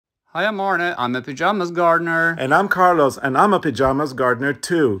Hi, I'm Arne. I'm a pajamas gardener. And I'm Carlos, and I'm a pajamas gardener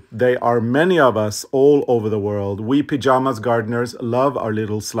too. There are many of us all over the world. We pajamas gardeners love our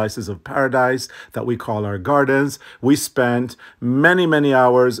little slices of paradise that we call our gardens. We spend many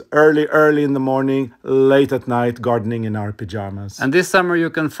hours early in the morning, late at night, gardening in our pajamas. And this summer you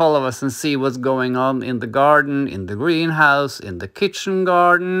can follow us and see what's going on in the garden, in the greenhouse, in the kitchen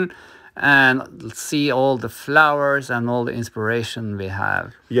garden, and see all the flowers and all the inspiration we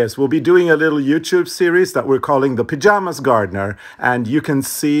have. Yes, we'll be doing a little YouTube series that we're calling the Pajamas Gardener, and you can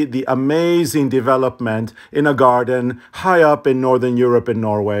see the amazing development in a garden high up in Northern Europe and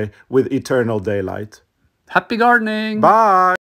Norway with eternal daylight. Happy gardening! Bye!